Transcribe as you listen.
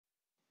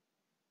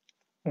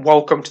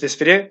Welcome to this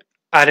video,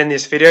 and in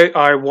this video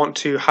I want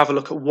to have a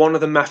look at one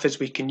of the methods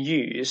we can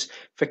use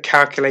for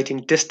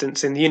calculating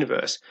distance in the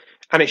universe,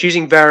 and it's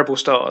using variable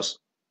stars.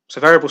 So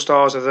variable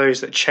stars are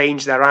those that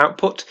change their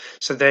output,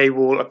 so they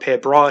will appear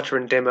brighter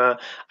and dimmer,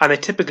 and they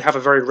typically have a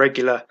very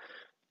regular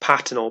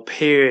pattern or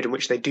period in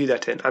which they do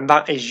that in, and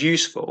that is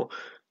useful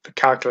for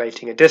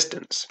calculating a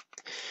distance.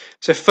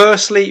 So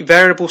firstly,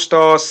 variable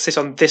stars sit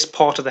on this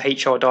part of the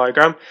HR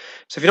diagram.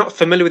 So if you're not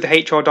familiar with the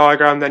HR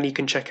diagram, then you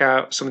can check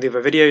out some of the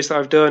other videos that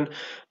I've done.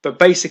 But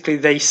basically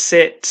they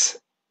sit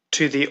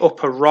to the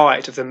upper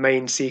right of the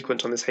main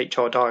sequence on this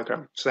HR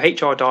diagram. So the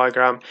HR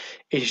diagram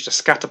is just a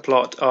scatter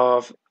plot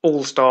of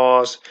all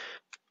stars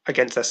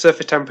against their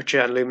surface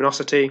temperature and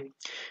luminosity.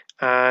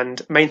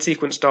 And main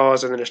sequence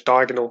stars are then just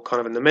diagonal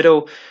kind of in the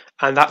middle.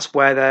 And that's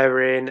where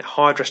they're in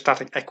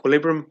hydrostatic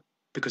equilibrium,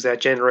 because they're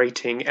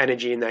generating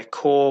energy in their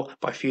core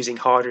by fusing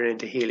hydrogen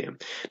into helium.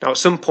 Now at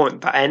some point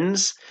that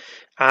ends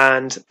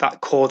and that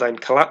core then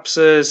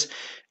collapses.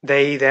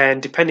 They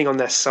then, depending on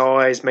their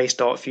size, may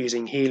start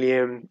fusing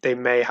helium. They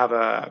may have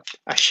a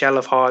shell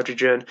of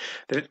hydrogen.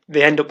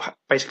 They end up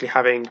basically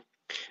having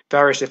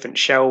various different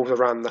shells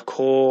around the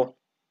core,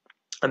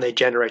 and they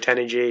generate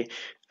energy,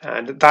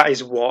 and that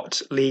is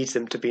what leads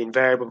them to be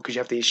invariable, because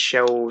you have these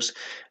shells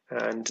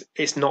and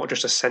it's not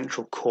just a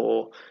central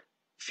core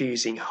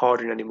fusing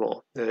hydrogen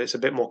anymore. It's a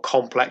bit more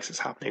complex that's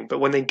happening. But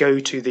when they go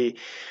to the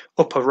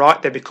upper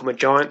right, they become a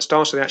giant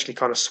star, so they actually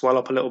kind of swell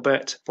up a little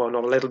bit. Well,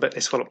 not a little bit, they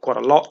swell up quite a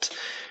lot,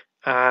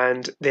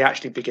 and they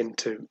actually begin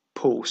to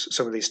pulse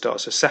some of these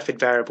stars. So Cepheid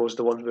variables are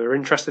the ones we're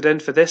interested in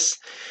for this,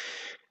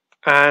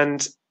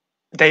 and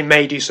they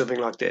may do something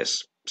like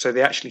this. So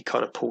they actually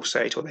kind of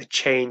pulsate, or they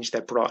change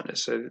their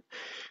brightness. So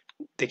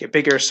they get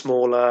bigger,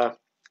 smaller.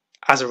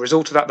 As a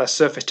result of that, their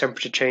surface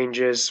temperature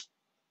changes,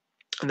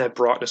 and their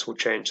brightness will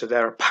change. So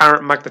their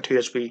apparent magnitude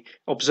as we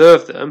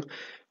observe them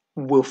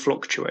will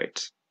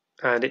fluctuate,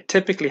 and it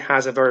typically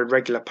has a very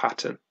regular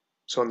pattern.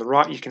 So on the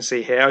right you can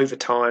see here, over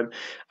time,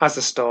 as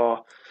the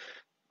star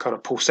kind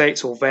of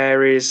pulsates or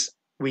varies,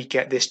 we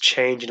get this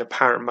change in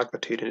apparent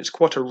magnitude, and it's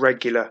quite a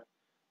regular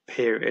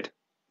period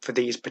for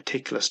these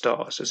particular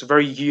stars. So it's a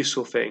very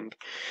useful thing.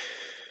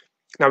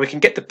 Now we can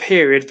get the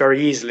period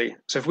very easily.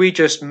 So if we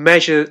just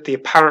measure the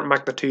apparent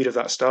magnitude of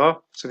that star,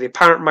 so the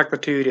apparent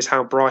magnitude is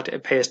how bright it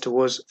appears to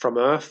us from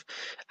Earth,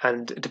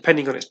 and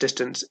depending on its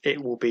distance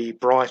it will be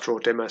brighter or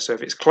dimmer. So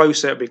if it's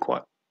closer it'll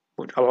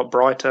be a lot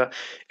brighter,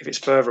 if it's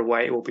further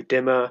away it will be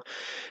dimmer,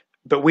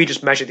 but we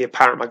just measure the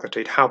apparent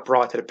magnitude, how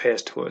bright it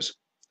appears to us.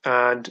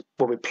 And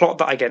when we plot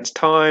that against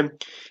time,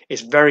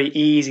 it's very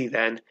easy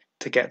then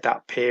to get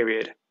that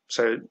period.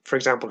 So for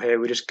example here,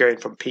 we're just going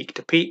from peak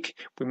to peak,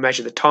 we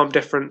measure the time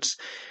difference,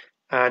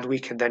 and we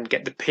can then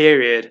get the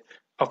period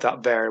of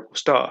that variable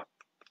star.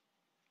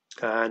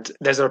 And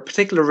there's a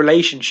particular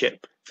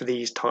relationship for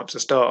these types of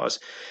stars.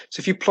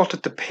 So if you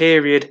plotted the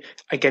period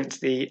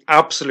against the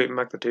absolute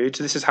magnitude,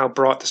 so this is how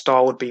bright the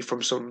star would be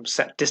from some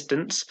set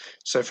distance,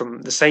 so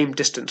from the same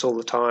distance all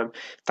the time,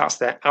 that's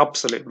their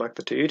absolute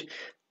magnitude,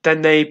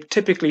 then they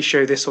typically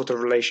show this sort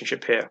of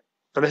relationship here.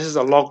 And this is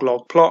a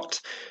log-log plot,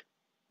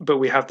 but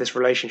we have this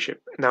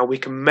relationship. Now we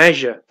can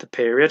measure the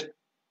period.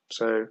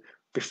 So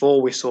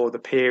before we saw the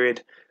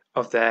period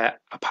of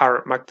their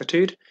apparent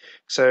magnitude.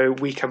 So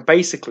we can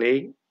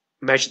basically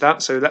measure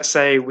that. So let's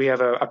say we have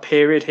a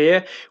period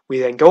here. We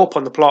then go up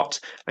on the plot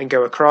and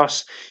go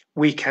across.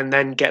 We can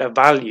then get a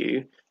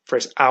value for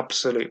its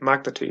absolute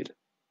magnitude.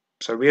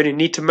 So we only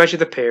need to measure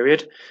the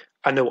period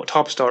and know what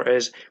type of star it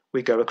is.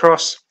 We go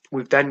across.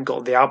 We've then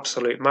got the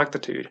absolute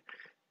magnitude.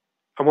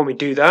 And when we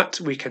do that,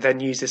 we can then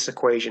use this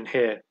equation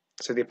here.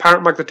 So the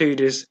apparent magnitude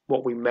is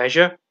what we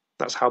measure.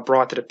 That's how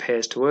bright it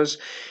appears to us.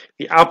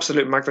 The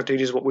absolute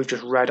magnitude is what we've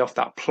just read off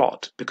that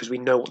plot, because we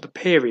know what the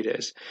period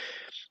is.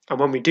 And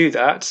when we do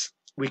that,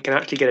 we can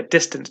actually get a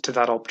distance to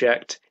that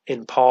object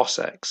in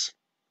parsecs.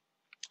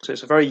 So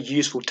it's a very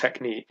useful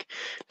technique.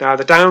 Now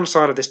the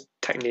downside of this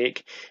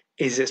technique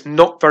is it's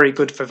not very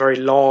good for very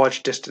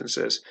large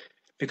distances,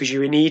 because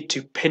you need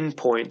to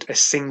pinpoint a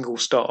single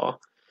star.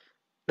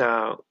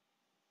 Now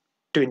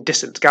doing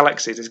distant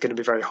galaxies is going to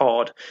be very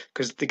hard,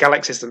 because the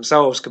galaxies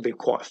themselves could be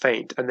quite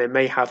faint, and they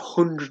may have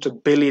hundreds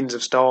of billions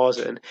of stars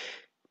in.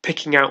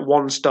 Picking out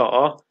one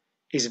star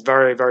is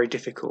very, very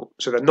difficult.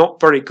 So they're not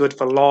very good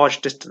for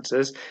large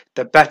distances.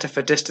 They're better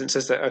for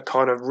distances that are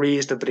kind of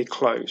reasonably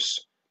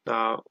close.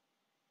 Now,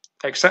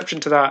 exception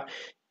to that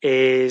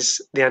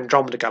is the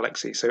Andromeda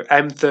galaxy, so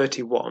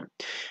M31.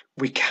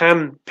 We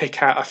can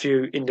pick out a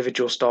few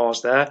individual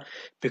stars there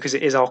because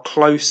it is our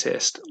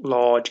closest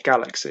large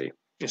galaxy.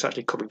 It's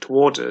actually coming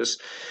towards us,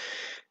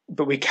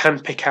 but we can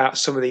pick out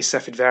some of these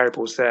Cepheid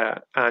variables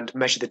there and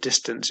measure the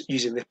distance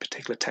using this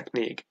particular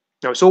technique.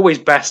 Now it's always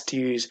best to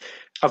use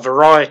a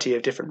variety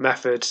of different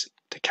methods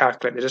to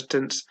calculate the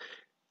distance,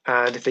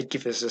 and if they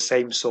give us the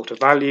same sort of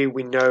value,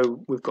 we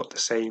know we've got the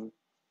same,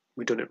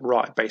 we've done it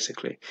right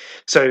basically.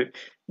 So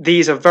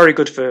these are very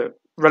good for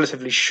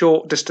relatively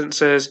short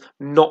distances,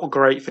 not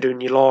great for doing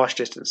your large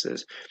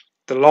distances.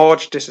 The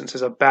large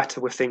distances are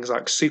better with things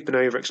like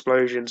supernova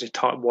explosions in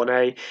type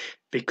 1a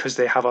because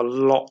they have a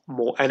lot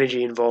more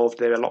energy involved,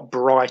 they're a lot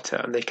brighter,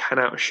 and they can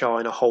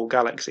outshine a whole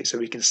galaxy, so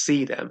we can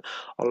see them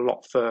a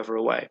lot further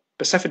away.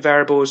 But Cepheid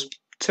variables,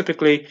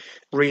 typically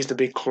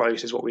reasonably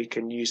close is what we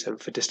can use them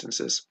for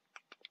distances.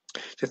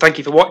 So thank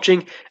you for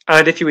watching,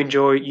 and if you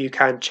enjoy, you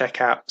can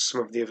check out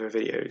some of the other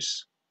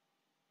videos.